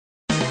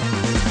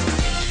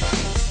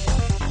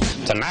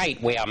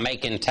Tonight, we are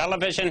making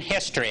television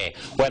history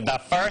with the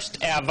first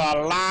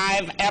ever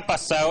live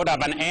episode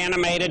of an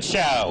animated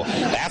show.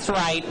 That's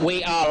right,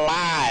 we are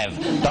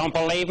live. Don't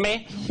believe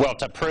me? Well,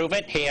 to prove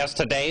it, here's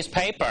today's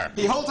paper.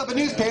 He holds up a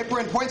newspaper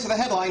and points to the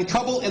headline,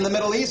 "Trouble in the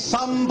Middle East,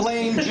 Some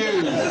Blame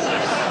Jews."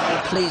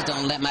 Please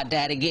don't let my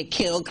daddy get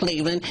killed,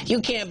 Cleveland.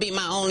 You can't be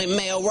my only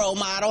male role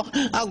model.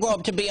 I'll grow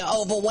up to be an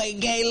overweight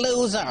gay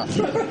loser.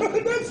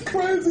 That's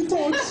crazy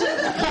talk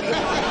shit.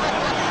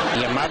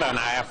 Your mother and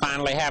I are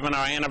finally having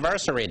our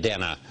anniversary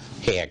dinner.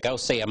 Here, go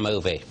see a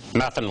movie.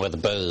 Nothing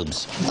with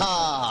boobs.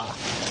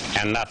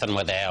 And nothing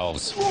with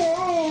elves.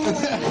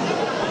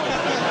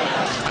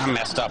 I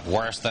messed up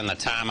worse than the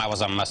time I was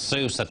a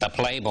masseuse at the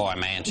Playboy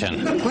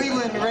Mansion.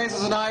 Cleveland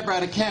raises an eyebrow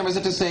to cameras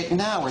as if to say,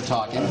 "Now we're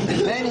talking."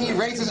 Then he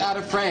raises out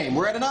of frame.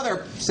 We're at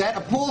another set,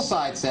 a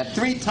poolside set.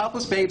 3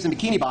 topless babes in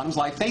bikini bottoms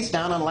lie face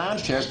down on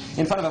lounge chairs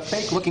in front of a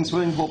fake-looking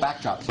swimming pool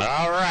backdrop.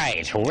 All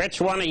right,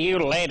 which one of you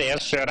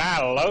ladies should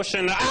I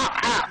lotion?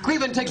 Ow!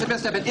 Cleveland takes a big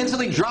step and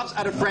instantly drops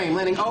out of frame,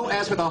 landing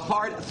OS with a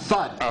hard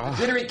thud. The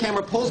jittery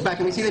camera pulls back,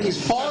 and we see that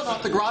he's fallen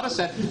off the grotto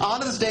set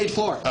onto the stage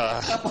floor.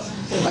 A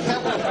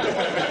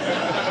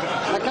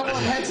couple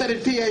of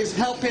headsetted PAs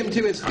help him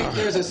to his feet.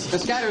 There's a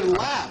scattered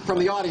laugh from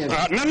the audience.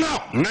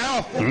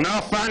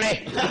 No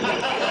funny.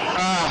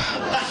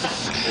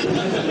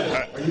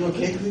 Are you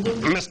okay,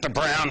 Cleveland? Mr.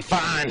 Brown,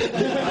 fine.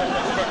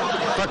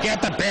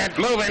 Forget the bit,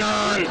 moving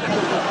on.